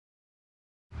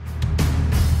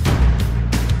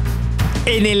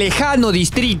En el lejano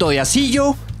distrito de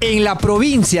Asillo, en la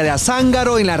provincia de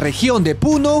Azángaro, en la región de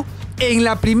Puno, en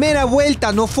la primera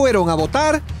vuelta no fueron a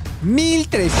votar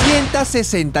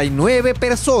 1.369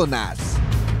 personas.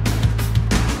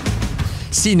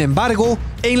 Sin embargo,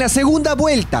 en la segunda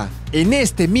vuelta, en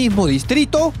este mismo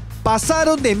distrito,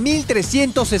 pasaron de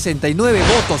 1.369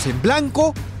 votos en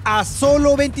blanco a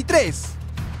solo 23.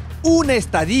 Una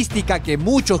estadística que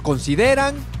muchos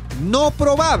consideran no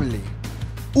probable.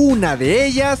 Una de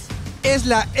ellas es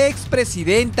la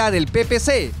expresidenta del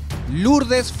PPC,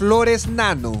 Lourdes Flores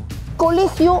Nano.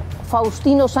 Colegio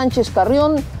Faustino Sánchez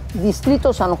Carrión,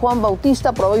 distrito San Juan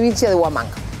Bautista, provincia de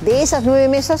Huamanga. De esas 9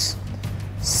 mesas,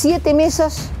 7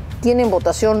 mesas tienen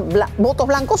votos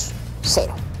blancos,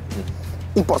 0.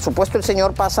 Y por supuesto el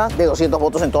señor pasa de 200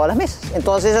 votos en todas las mesas.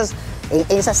 Entonces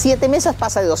en esas 7 mesas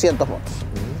pasa de 200 votos.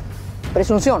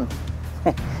 Presunción,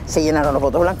 se llenaron los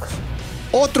votos blancos.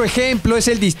 Otro ejemplo es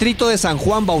el distrito de San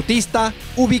Juan Bautista,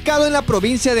 ubicado en la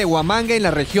provincia de Huamanga, en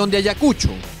la región de Ayacucho.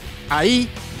 Ahí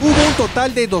hubo un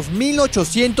total de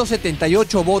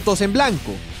 2.878 votos en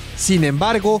blanco. Sin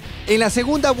embargo, en la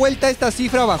segunda vuelta esta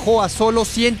cifra bajó a solo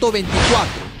 124.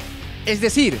 Es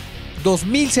decir,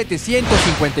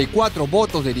 2.754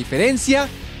 votos de diferencia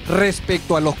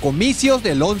respecto a los comicios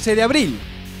del 11 de abril.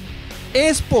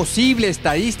 ¿Es posible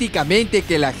estadísticamente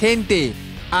que la gente,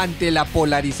 ante la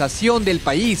polarización del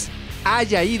país,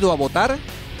 haya ido a votar?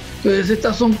 Entonces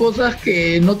estas son cosas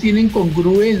que no tienen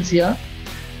congruencia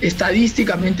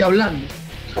estadísticamente hablando.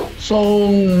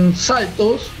 Son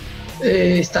saltos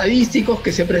estadísticos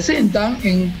que se presentan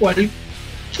en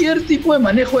cualquier tipo de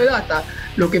manejo de data.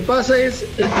 Lo que pasa es,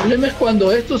 el problema es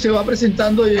cuando esto se va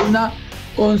presentando de una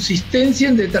consistencia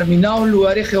en determinados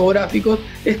lugares geográficos,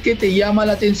 es que te llama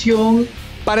la atención.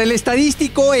 Para el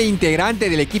estadístico e integrante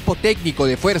del equipo técnico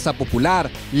de Fuerza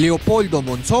Popular, Leopoldo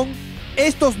Monzón,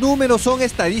 estos números son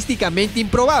estadísticamente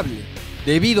improbables,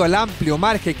 debido al amplio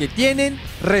margen que tienen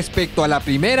respecto a la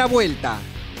primera vuelta.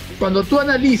 Cuando tú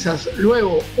analizas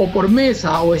luego, o por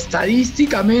mesa, o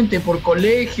estadísticamente por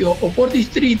colegio, o por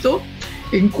distrito,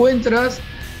 encuentras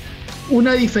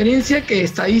una diferencia que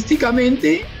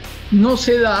estadísticamente no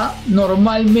se da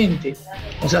normalmente.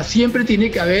 O sea, siempre tiene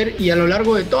que haber, y a lo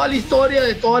largo de toda la historia,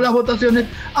 de todas las votaciones,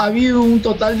 ha habido un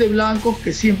total de blancos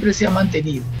que siempre se ha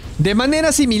mantenido. De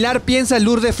manera similar piensa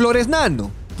Lourdes Flores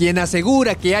Nano, quien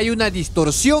asegura que hay una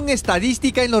distorsión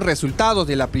estadística en los resultados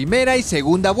de la primera y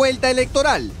segunda vuelta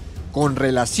electoral, con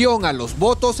relación a los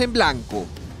votos en blanco.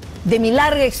 De mi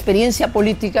larga experiencia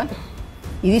política,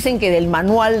 y dicen que del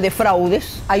manual de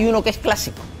fraudes hay uno que es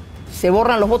clásico: se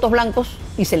borran los votos blancos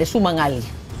y se le suman a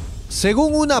alguien.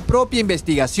 Según una propia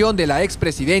investigación de la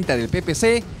expresidenta del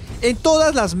PPC, en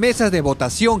todas las mesas de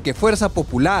votación que Fuerza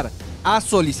Popular ha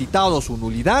solicitado su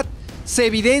nulidad, se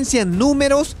evidencian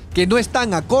números que no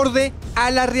están acorde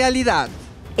a la realidad.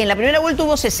 En la primera vuelta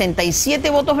hubo 67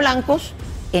 votos blancos,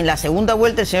 en la segunda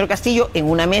vuelta el señor Castillo, en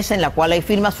una mesa en la cual hay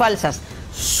firmas falsas,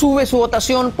 sube su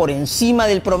votación por encima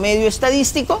del promedio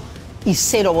estadístico y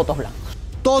 0 votos blancos.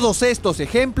 Todos estos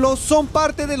ejemplos son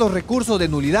parte de los recursos de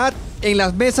nulidad en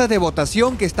las mesas de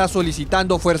votación que está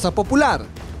solicitando Fuerza Popular.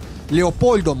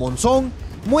 Leopoldo Monzón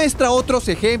muestra otros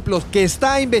ejemplos que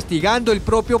está investigando el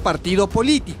propio partido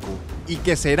político y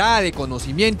que será de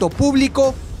conocimiento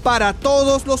público para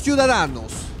todos los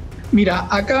ciudadanos. Mira,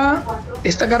 acá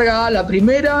está cargada la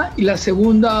primera y la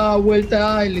segunda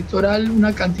vuelta electoral,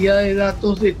 una cantidad de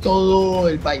datos de todo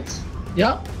el país,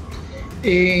 ¿ya?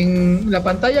 En la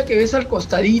pantalla que ves al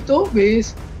costadito,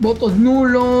 ves votos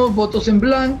nulos, votos en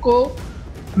blanco,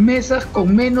 mesas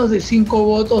con menos de 5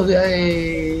 votos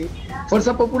de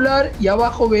Fuerza Popular, y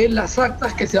abajo ves las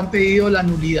actas que se han pedido la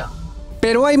nulidad.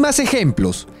 Pero hay más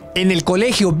ejemplos. En el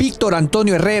colegio Víctor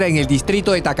Antonio Herrera, en el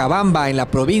distrito de Tacabamba, en la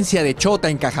provincia de Chota,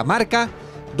 en Cajamarca,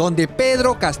 donde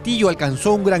Pedro Castillo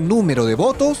alcanzó un gran número de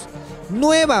votos,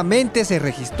 nuevamente se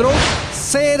registró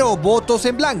 0 votos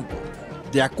en blanco,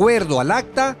 de acuerdo al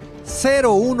acta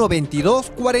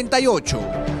 012248.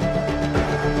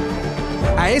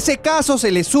 A ese caso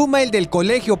se le suma el del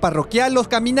colegio parroquial Los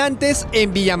Caminantes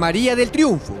en Villa María del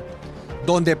Triunfo,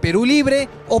 donde Perú Libre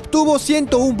obtuvo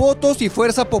 101 votos y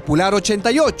Fuerza Popular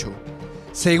 88.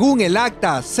 Según el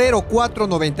acta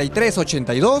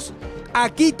 049382,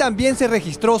 aquí también se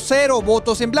registró 0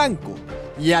 votos en blanco,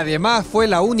 y además fue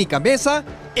la única mesa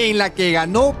en la que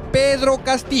ganó Pedro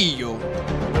Castillo.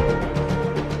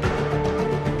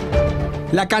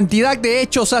 La cantidad de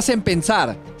hechos hacen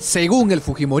pensar, según el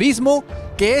fujimorismo,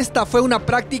 que esta fue una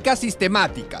práctica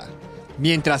sistemática.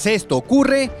 Mientras esto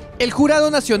ocurre, el Jurado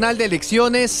Nacional de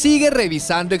Elecciones sigue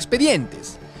revisando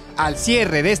expedientes. Al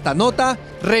cierre de esta nota,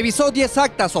 revisó 10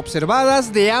 actas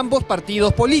observadas de ambos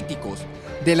partidos políticos,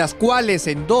 de las cuales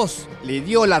en 2 le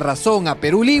dio la razón a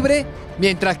Perú Libre,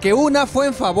 mientras que una fue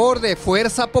en favor de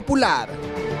Fuerza Popular.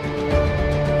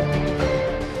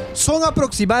 Son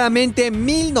aproximadamente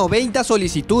 1090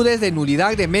 solicitudes de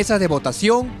nulidad de mesas de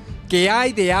votación que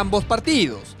hay de ambos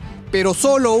partidos, pero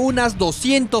solo unas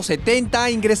 270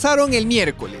 ingresaron el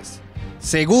miércoles.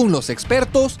 Según los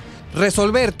expertos,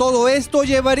 resolver todo esto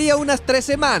llevaría unas 3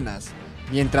 semanas.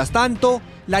 Mientras tanto,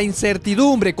 la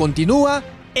incertidumbre continúa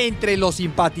entre los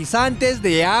simpatizantes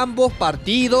de ambos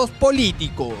partidos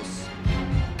políticos.